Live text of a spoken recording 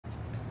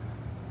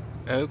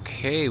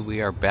Okay, we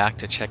are back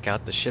to check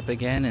out the ship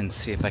again and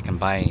see if I can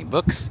buy any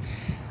books.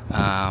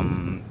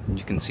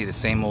 You can see the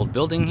same old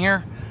building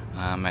here.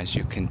 As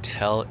you can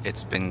tell,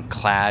 it's been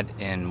clad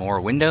in more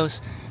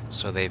windows,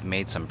 so they've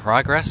made some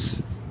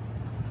progress.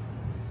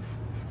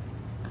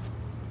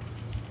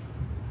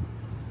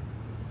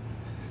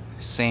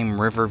 Same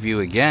river view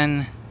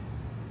again.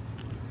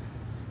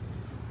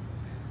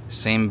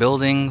 Same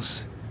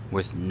buildings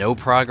with no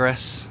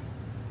progress.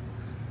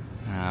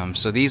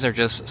 So these are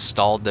just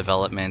stalled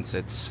developments.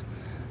 It's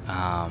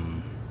not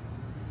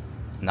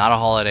a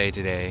holiday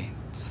today.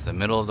 It's the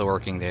middle of the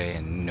working day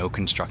and no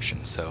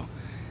construction. So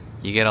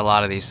you get a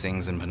lot of these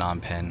things in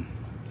Phnom Penh.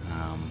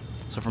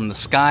 So from the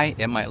sky,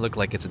 it might look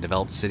like it's a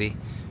developed city,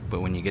 but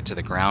when you get to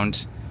the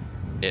ground,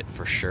 it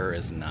for sure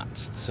is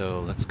not.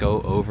 So let's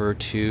go over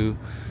to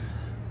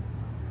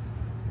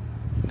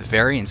the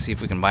ferry and see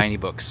if we can buy any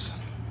books.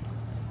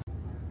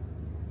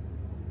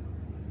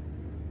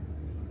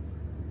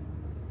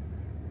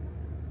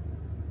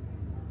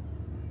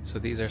 So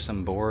these are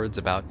some boards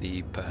about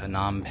the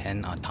Phnom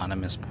Penh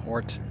Autonomous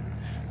Port.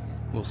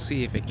 We'll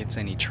see if it gets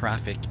any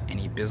traffic,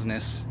 any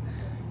business.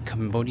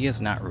 Cambodia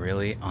is not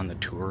really on the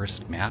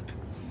tourist map,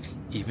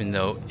 even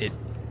though it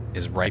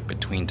is right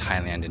between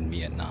Thailand and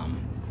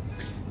Vietnam.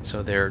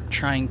 So they're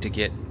trying to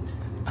get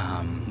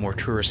more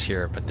tourists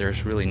here, but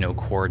there's really no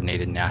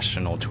coordinated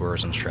national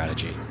tourism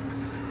strategy.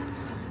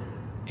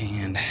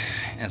 And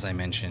as I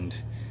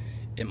mentioned,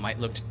 it might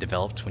look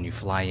developed when you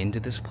fly into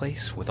this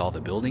place with all the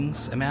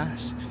buildings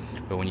amassed,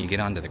 but when you get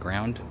onto the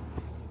ground,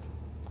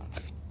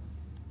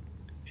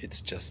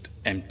 it's just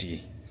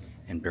empty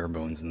and bare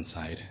bones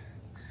inside.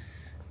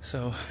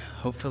 So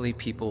hopefully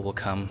people will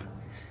come.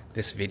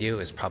 This video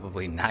is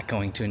probably not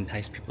going to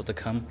entice people to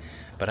come,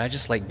 but I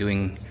just like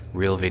doing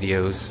real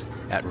videos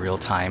at real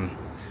time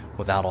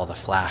without all the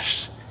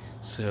flash,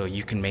 so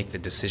you can make the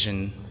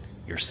decision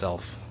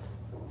yourself.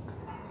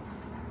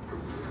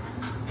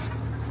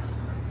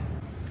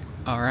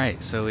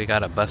 Alright, so we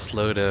got a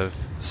busload of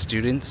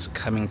students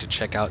coming to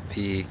check out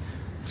the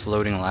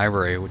floating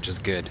library, which is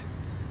good.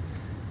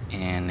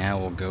 And now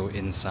we'll go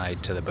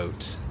inside to the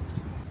boat.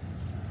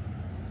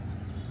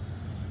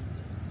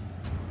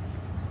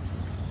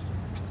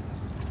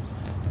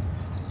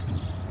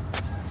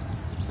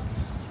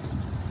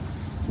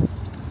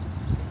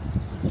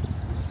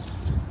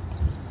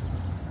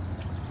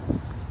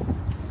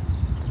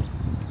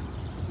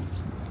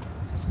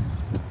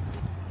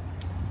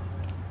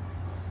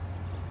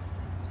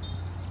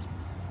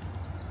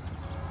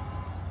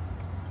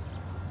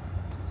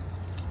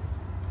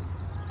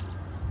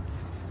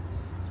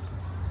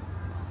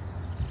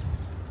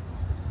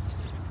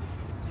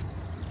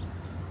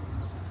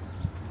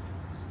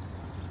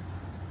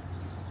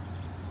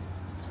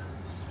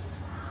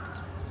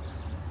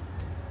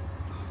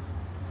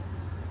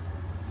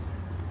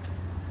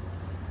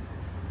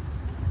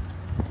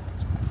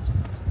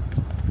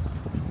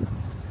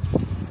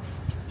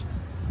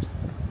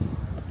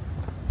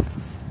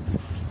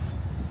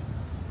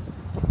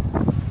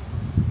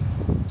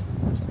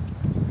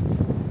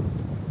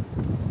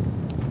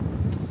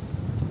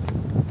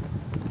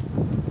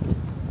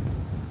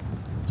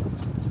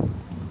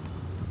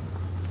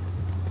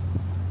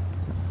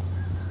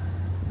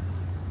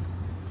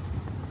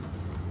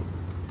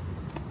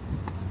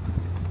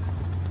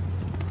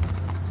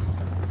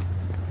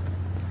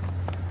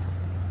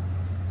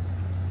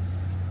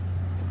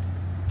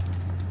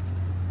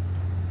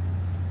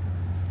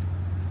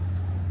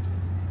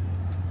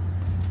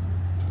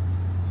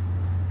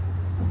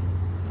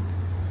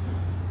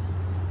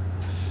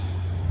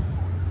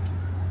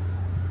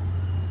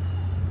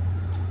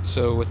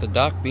 So with the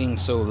dock being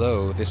so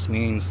low, this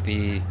means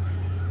the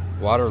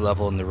water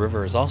level in the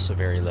river is also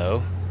very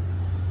low.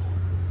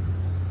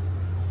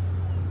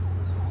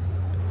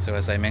 So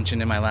as I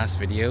mentioned in my last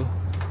video,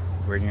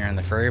 when you're on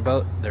the ferry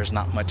boat, there's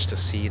not much to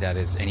see that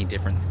is any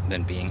different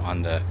than being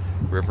on the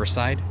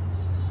riverside.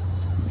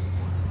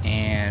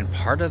 And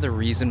part of the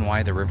reason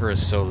why the river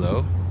is so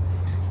low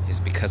is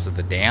because of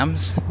the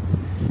dams.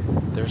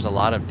 There's a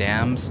lot of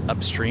dams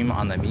upstream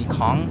on the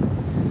Mekong.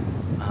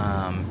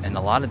 And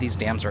a lot of these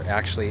dams are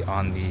actually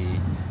on the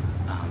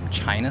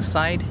China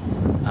side,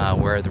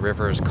 where the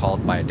river is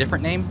called by a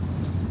different name.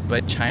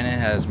 But China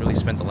has really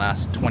spent the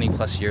last 20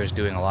 plus years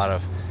doing a lot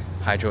of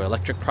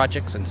hydroelectric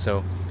projects, and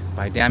so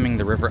by damming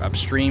the river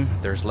upstream,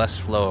 there's less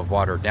flow of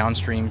water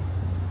downstream,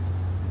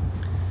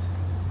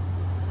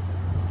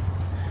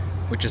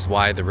 which is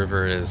why the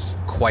river is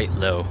quite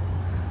low.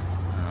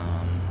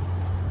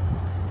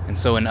 And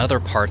so in other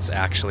parts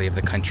actually of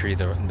the country,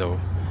 the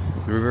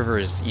river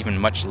is even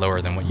much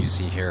lower than what you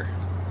see here.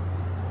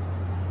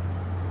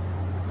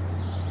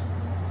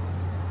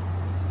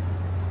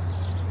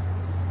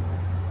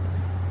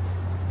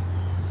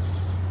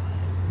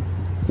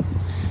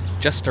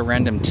 Just a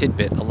random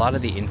tidbit, a lot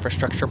of the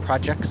infrastructure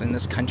projects in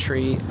this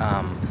country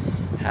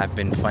have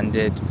been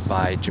funded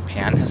by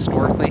Japan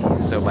historically.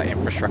 So by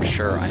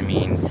infrastructure, I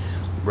mean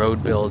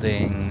road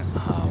building,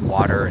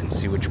 water and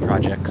sewage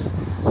projects.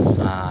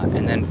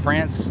 And then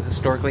France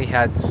historically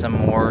had some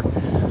more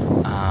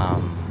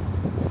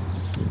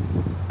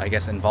I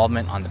guess,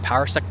 involvement on the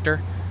power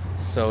sector.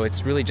 So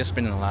it's really just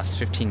been in the last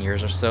 15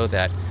 years or so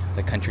that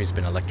the country's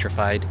been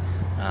electrified.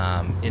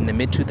 In the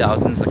mid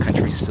 2000s, the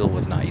country still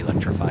was not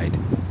electrified.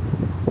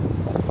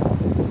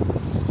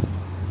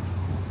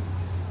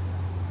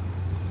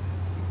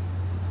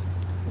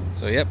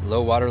 So yep,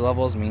 low water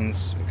levels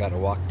means we gotta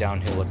walk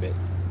downhill a bit.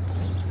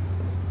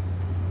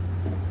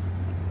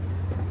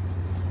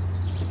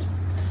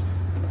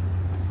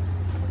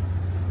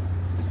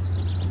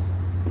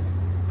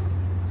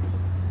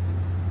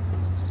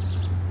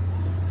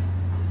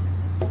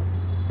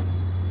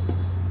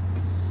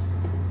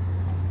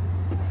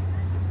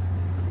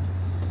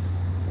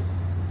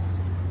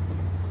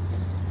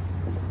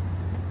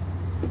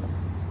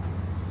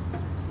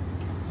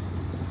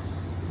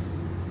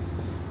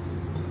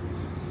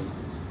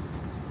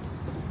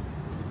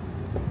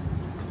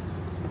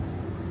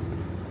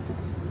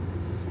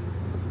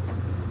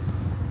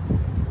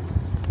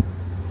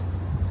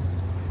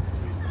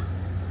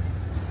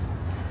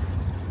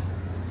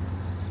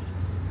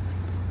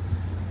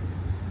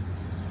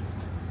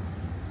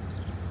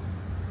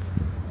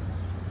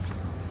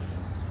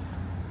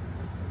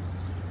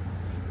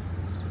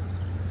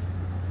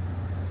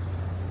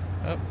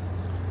 Oh,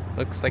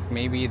 looks like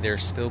maybe they're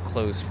still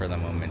closed for the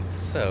moment,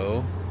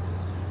 so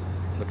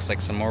looks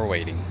like some more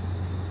waiting.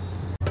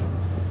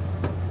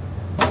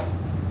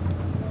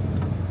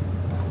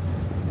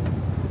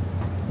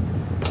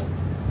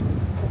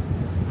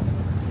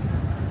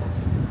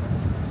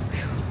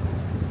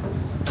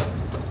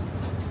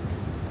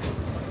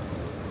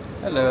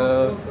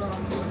 Hello.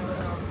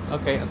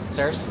 Okay,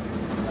 upstairs.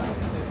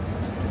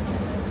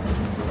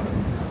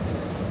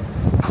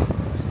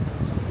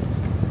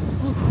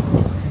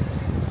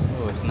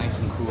 Oh, it's nice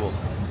and cool.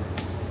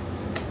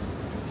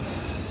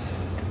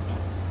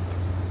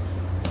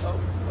 Oh,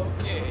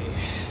 okay.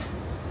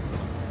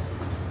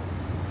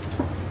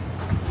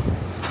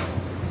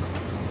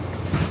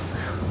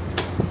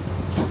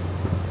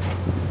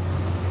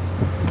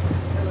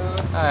 Hello.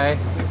 Hi.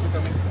 Thanks for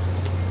coming.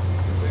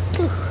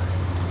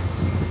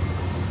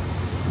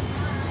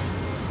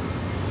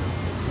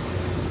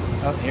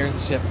 Oh, here's the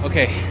ship.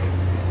 Okay,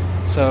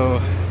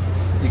 so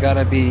you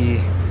gotta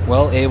be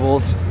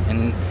well-abled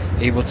and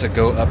able to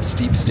go up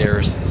steep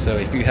stairs. So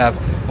if you have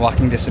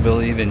walking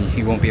disability, then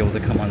you won't be able to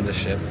come on the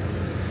ship.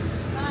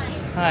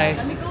 Hi.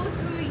 Let me go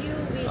through you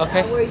with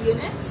Okay. our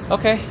units.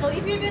 Okay. So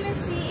if you're gonna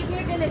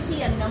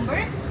see a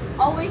number,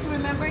 always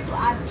remember to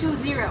add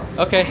 20.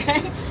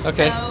 Okay.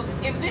 Okay. So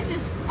if this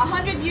is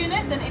 100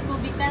 unit, then it will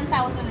be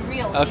 10,000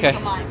 reals Okay. in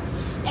Khmer.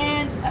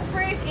 And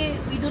first,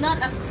 we do not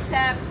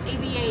accept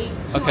ABA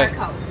QR Okay.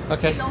 code.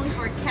 Okay. It's only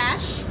for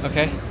cash.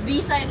 Okay.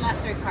 Visa and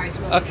MasterCards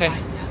will Okay. be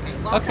fine. Okay.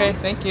 Welcome. Okay.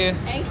 Thank you.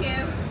 Thank you.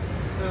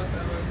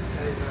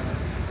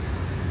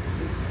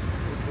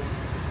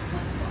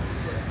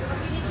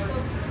 We need to go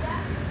through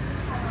that.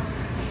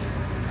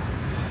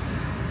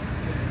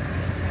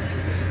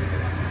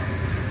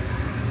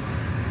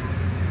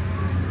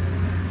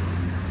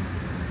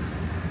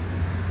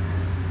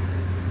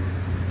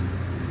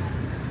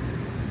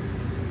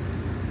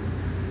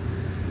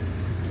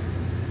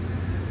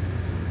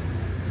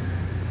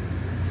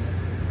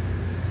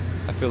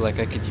 I feel like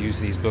I could use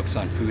these books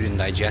on food and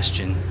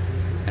digestion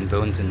and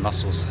bones and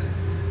muscles,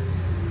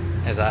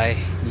 as I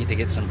need to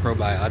get some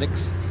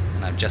probiotics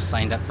and I've just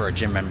signed up for a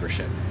gym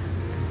membership.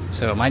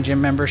 So my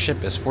gym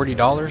membership is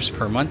 $40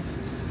 per month,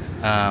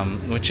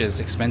 which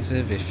is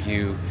expensive if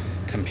you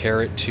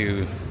compare it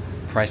to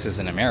prices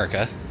in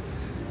America.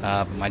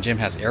 But my gym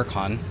has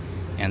aircon,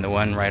 and the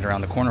one right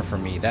around the corner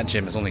from me, that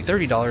gym is only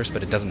 $30,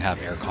 but it doesn't have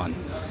aircon.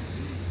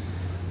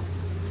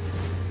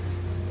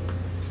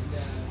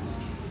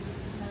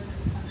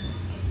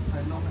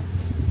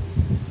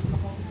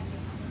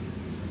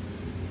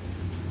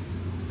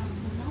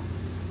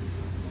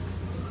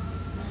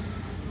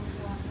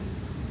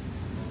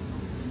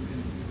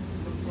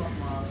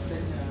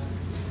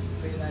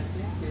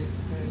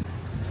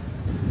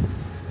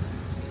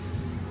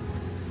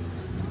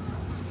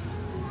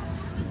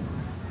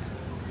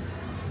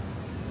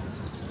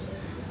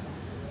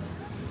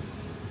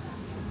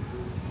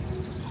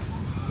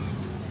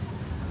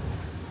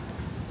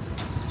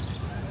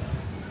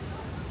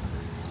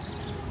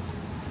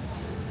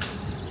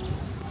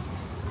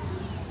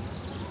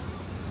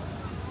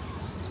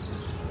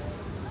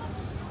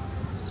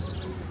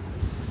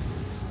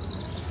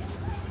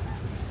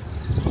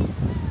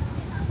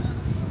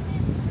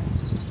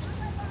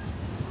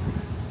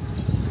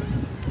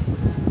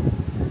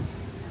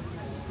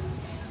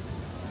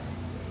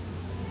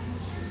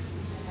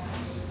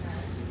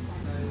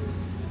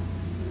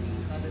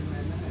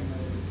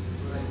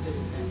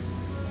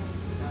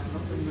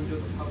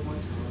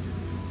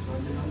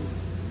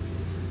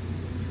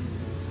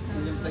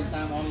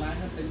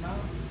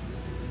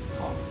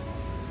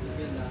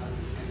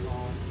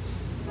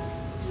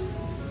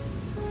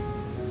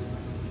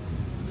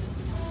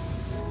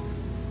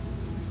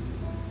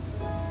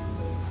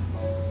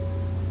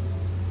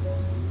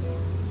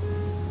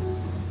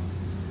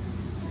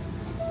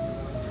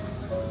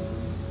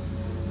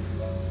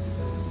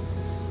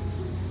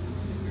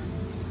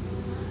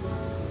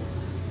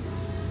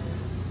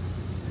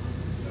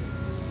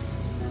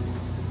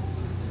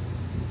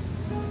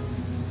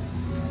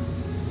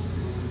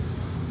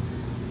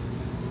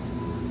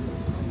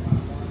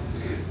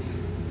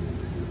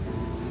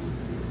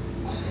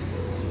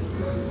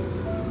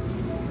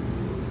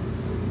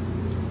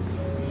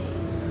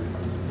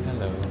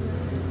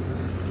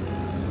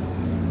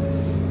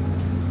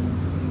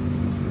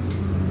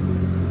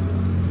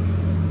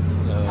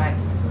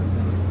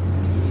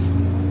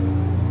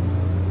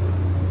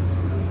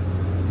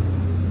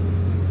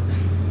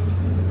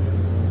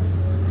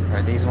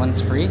 these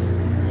ones free?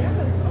 Yeah,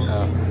 that's all.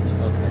 Oh,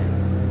 okay.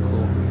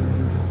 Cool.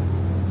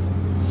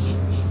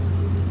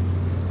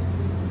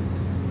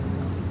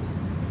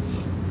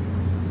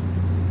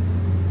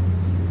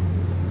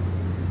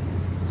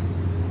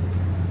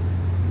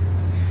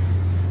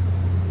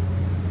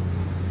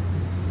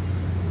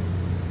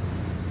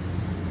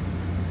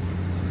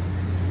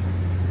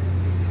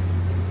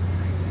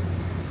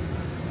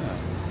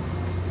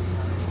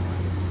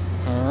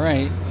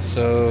 Alright,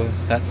 so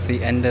that's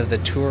the end of the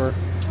tour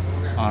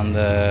on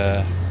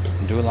the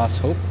Doulos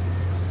Hope.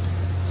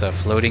 It's a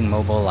floating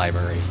mobile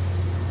library.